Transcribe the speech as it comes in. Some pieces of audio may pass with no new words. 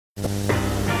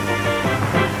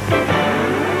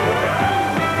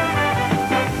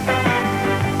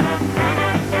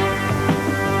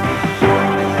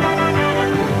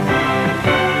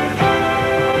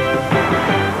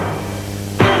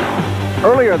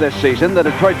Earlier this season, the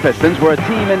Detroit Pistons were a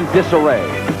team in disarray.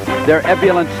 Their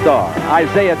ebullient star,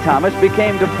 Isaiah Thomas,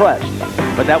 became depressed.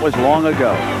 But that was long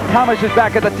ago. Thomas is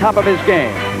back at the top of his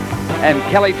game. And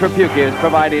Kelly Tripucka is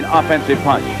providing offensive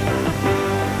punch.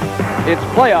 It's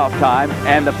playoff time,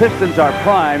 and the Pistons are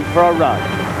primed for a run.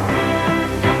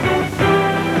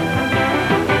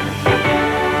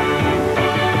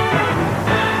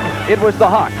 It was the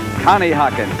Hawks, Connie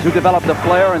Hawkins, who developed a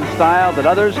flair and style that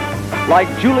others, like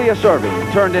Julius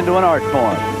Erving, turned into an art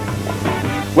form.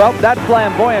 Well, that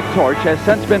flamboyant torch has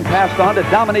since been passed on to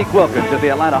Dominique Wilkins of the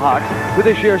Atlanta Hawks, who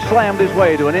this year slammed his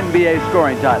way to an NBA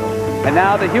scoring title. And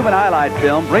now the human highlight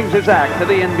film brings his act to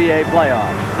the NBA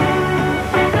playoffs.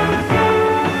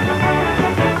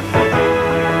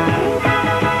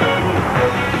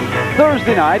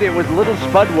 Thursday night, it was little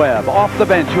Spud Webb off the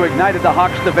bench who ignited the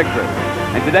Hawks to victory.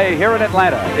 And today, here in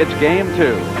Atlanta, it's Game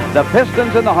 2. The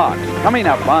Pistons and the Hawks, coming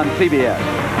up on CBS.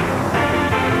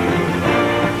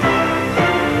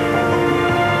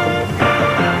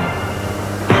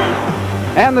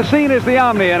 And the scene is the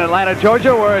Omni in Atlanta,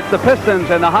 Georgia, where it's the Pistons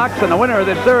and the Hawks, and the winner of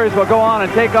this series will go on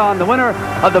and take on the winner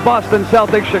of the Boston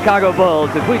Celtics Chicago Bulls.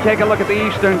 As we take a look at the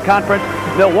Eastern Conference,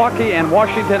 Milwaukee and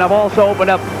Washington have also opened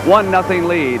up 1-0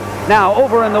 lead. Now,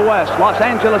 over in the West, Los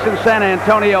Angeles and San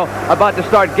Antonio about to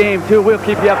start Game 2. We'll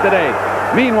keep you up to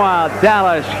date. Meanwhile,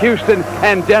 Dallas, Houston,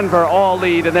 and Denver all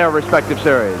lead in their respective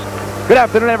series. Good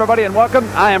afternoon, everybody, and welcome.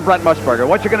 I am Brent Musburger.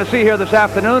 What you're going to see here this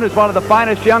afternoon is one of the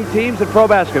finest young teams in pro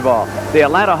basketball, the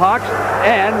Atlanta Hawks,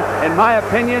 and, in my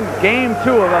opinion, Game 2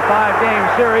 of a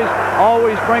 5-game series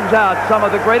always brings out some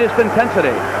of the greatest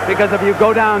intensity, because if you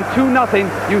go down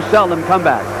 2-0, you seldom come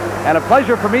back. And a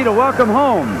pleasure for me to welcome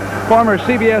home former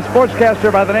CBS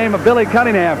sportscaster by the name of Billy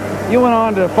Cunningham. You went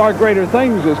on to far greater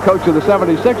things as coach of the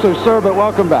 76ers, sir, but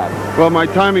welcome back. Well, my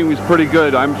timing was pretty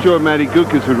good. I'm sure Matty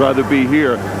Gukas would rather be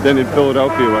here than in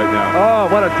Philadelphia right now.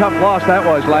 Oh, what a tough loss that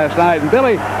was last night. And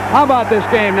Billy, how about this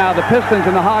game now? The Pistons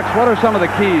and the Hawks, what are some of the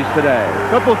keys today?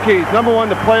 Couple of keys. Number one,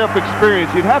 the playoff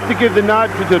experience. You'd have to give the nod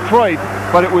to Detroit,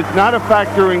 but it was not a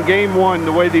factor in Game 1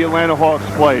 the way the Atlanta Hawks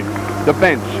played. The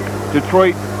bench.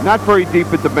 Detroit, not very deep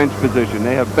at the bench position.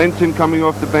 They have Benson coming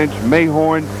off the bench,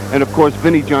 Mayhorn, and of course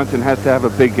Vinnie Johnson has to have a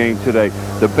big game today.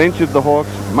 The bench of the Hawks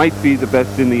might be the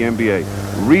best in the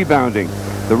NBA. Rebounding.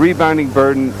 The rebounding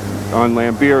burden on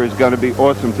Lambeer is going to be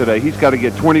awesome today. He's got to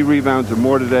get 20 rebounds or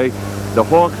more today. The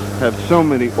Hawks have so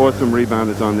many awesome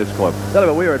rebounders on this club. Tell you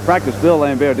what, we were at practice. Bill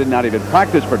Lambeer did not even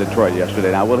practice for Detroit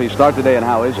yesterday. Now, will he start today, and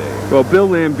how is he? Well, Bill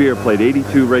Lambeer played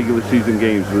 82 regular season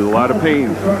games with a lot of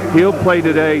pain. He'll play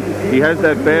today. He has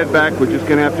that bad back. We're just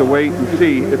going to have to wait and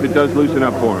see if it does loosen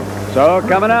up for him. So,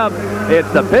 coming up, it's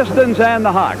the Pistons and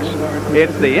the Hawks.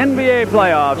 It's the NBA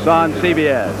playoffs on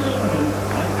CBS.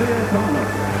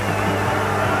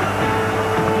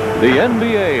 The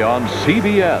NBA on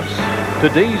CBS.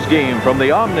 Today's game from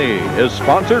the Omni is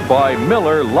sponsored by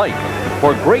Miller Lite.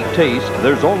 For great taste,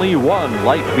 there's only one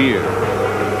light beer.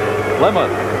 Plymouth,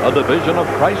 a division of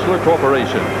Chrysler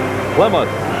Corporation. Plymouth,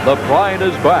 the pride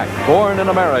is back, born in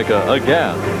America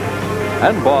again.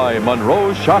 And by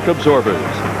Monroe Shock Absorbers.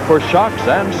 For shocks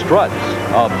and struts,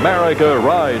 America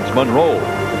rides Monroe.